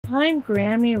I'm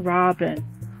Grammy Robin.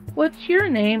 What's your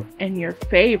name and your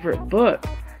favorite book?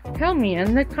 Tell me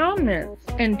in the comments.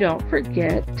 And don't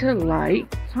forget to like,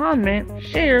 comment,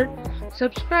 share,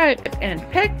 subscribe, and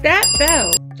peck that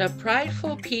bell. The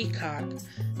Prideful Peacock,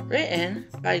 written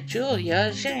by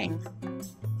Julia Zhang.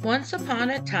 Once upon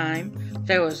a time,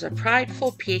 there was a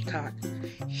prideful peacock.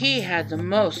 He had the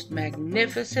most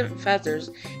magnificent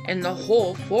feathers in the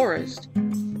whole forest.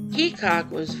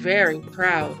 Peacock was very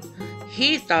proud.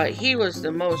 He thought he was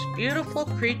the most beautiful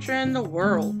creature in the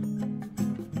world.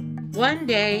 One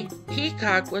day,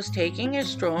 Peacock was taking a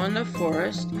stroll in the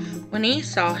forest when he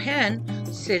saw Hen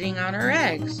sitting on her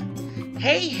eggs.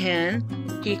 "Hey, Hen,"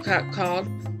 Peacock called.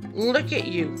 "Look at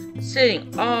you,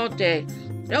 sitting all day.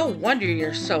 No wonder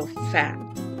you're so fat.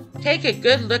 Take a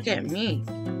good look at me.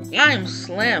 I'm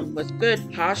slim with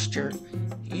good posture.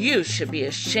 You should be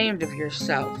ashamed of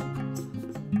yourself."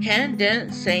 Hen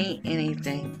didn't say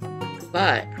anything,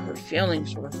 but her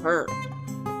feelings were hurt.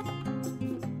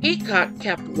 Peacock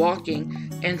kept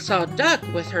walking and saw Duck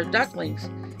with her ducklings.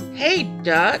 "Hey,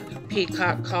 Duck,"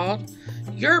 Peacock called.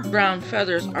 "Your brown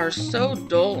feathers are so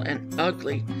dull and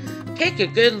ugly. Take a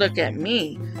good look at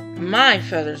me. My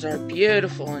feathers are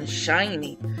beautiful and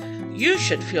shiny. You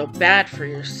should feel bad for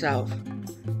yourself."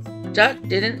 Duck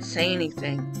didn't say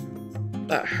anything,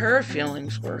 but her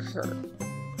feelings were hurt.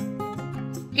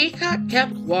 Peacock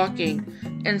kept walking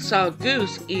and saw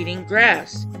Goose eating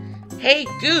grass. "Hey,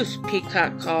 Goose,"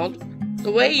 Peacock called.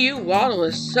 "The way you waddle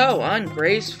is so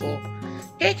ungraceful.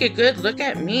 Take a good look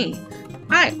at me.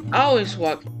 I always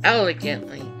walk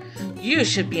elegantly. You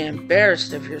should be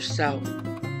embarrassed of yourself."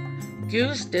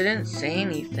 Goose didn't say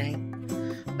anything,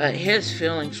 but his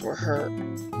feelings were hurt.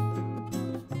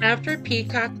 After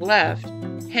Peacock left,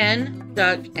 Hen,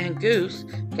 Duck, and Goose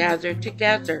gathered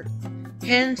together.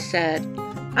 Hen said,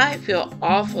 "I feel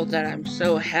awful that I'm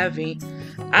so heavy.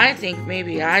 I think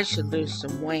maybe I should lose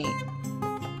some weight."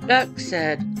 Duck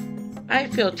said, "I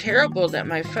feel terrible that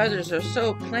my feathers are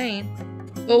so plain,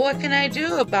 but what can I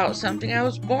do about something I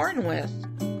was born with?"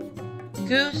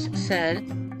 Goose said,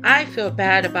 "I feel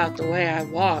bad about the way I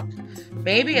walk.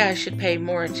 Maybe I should pay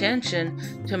more attention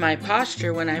to my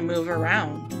posture when I move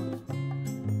around."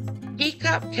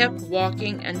 Peacock kept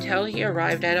walking until he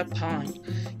arrived at a pond.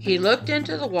 He looked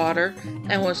into the water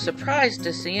and was surprised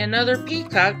to see another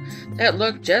peacock that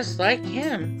looked just like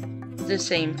him. The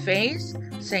same face,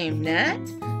 same neck,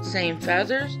 same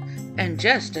feathers, and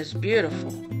just as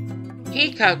beautiful.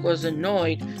 Peacock was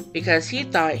annoyed because he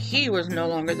thought he was no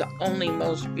longer the only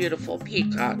most beautiful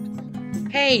peacock.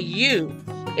 "Hey, you!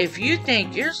 If you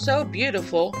think you're so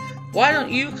beautiful, why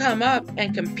don't you come up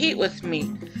and compete with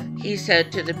me?" he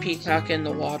said to the peacock in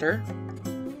the water.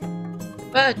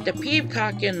 But the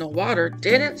peacock in the water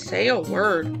didn't say a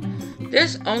word.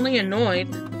 This only annoyed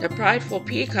the prideful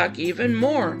peacock even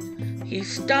more. He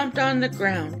stomped on the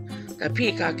ground. The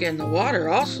peacock in the water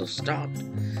also stomped.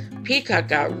 Peacock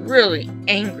got really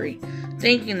angry,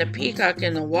 thinking the peacock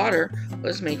in the water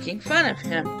was making fun of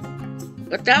him.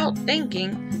 Without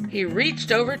thinking, he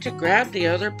reached over to grab the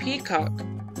other peacock.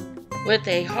 With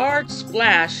a hard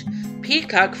splash,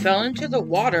 Peacock fell into the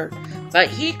water, but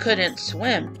he couldn't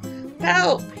swim.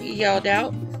 "Help!" he yelled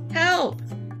out. "Help!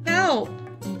 Help!"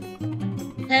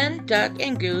 Hen, Duck,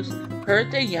 and Goose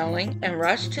heard the yelling and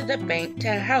rushed to the bank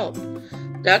to help.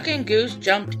 Duck and Goose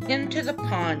jumped into the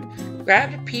pond,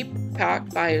 grabbed Peacock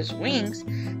by his wings,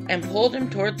 and pulled him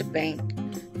toward the bank.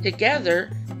 Together,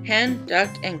 Hen,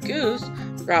 Duck, and Goose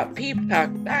brought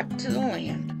Peacock back to the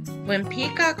land. When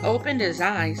Peacock opened his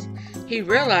eyes, he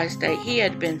realized that he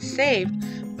had been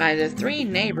saved by the three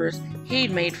neighbors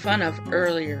he'd made fun of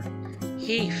earlier.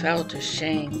 He felt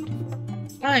ashamed.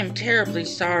 "I'm terribly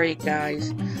sorry,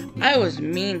 guys. I was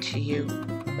mean to you,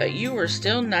 but you were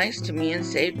still nice to me and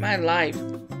saved my life,"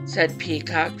 said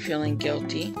Peacock, feeling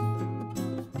guilty.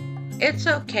 "It's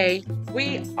okay.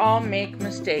 We all make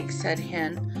mistakes," said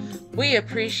Hen. "We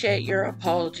appreciate your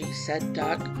apology," said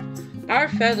Duck. "Our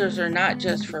feathers are not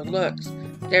just for looks.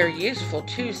 They're useful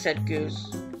too," said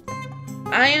Goose.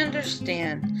 "I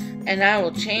understand, and I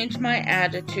will change my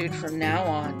attitude from now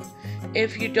on.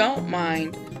 If you don't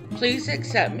mind, please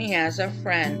accept me as a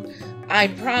friend. I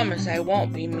promise I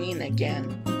won't be mean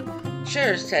again."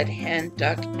 "Sure," said Hen,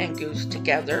 Duck, and Goose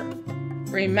together.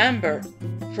 "Remember,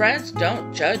 friends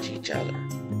don't judge each other."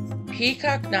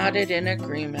 Peacock nodded in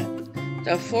agreement.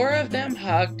 The four of them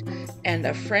hugged, and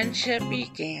the friendship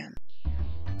began.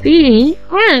 The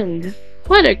end.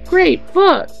 What a great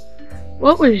book!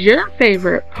 What was your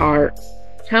favorite part?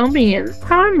 Tell me in the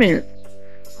comments.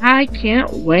 I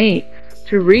can't wait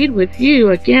to read with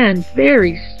you again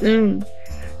very soon.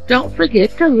 Don't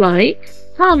forget to like,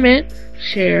 comment,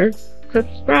 share,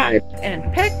 subscribe, and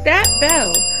peck that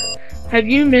bell. Have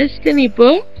you missed any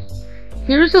books?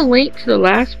 Here's a link to the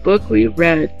last book we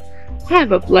read.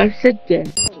 Have a blessed day.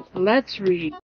 Let's read.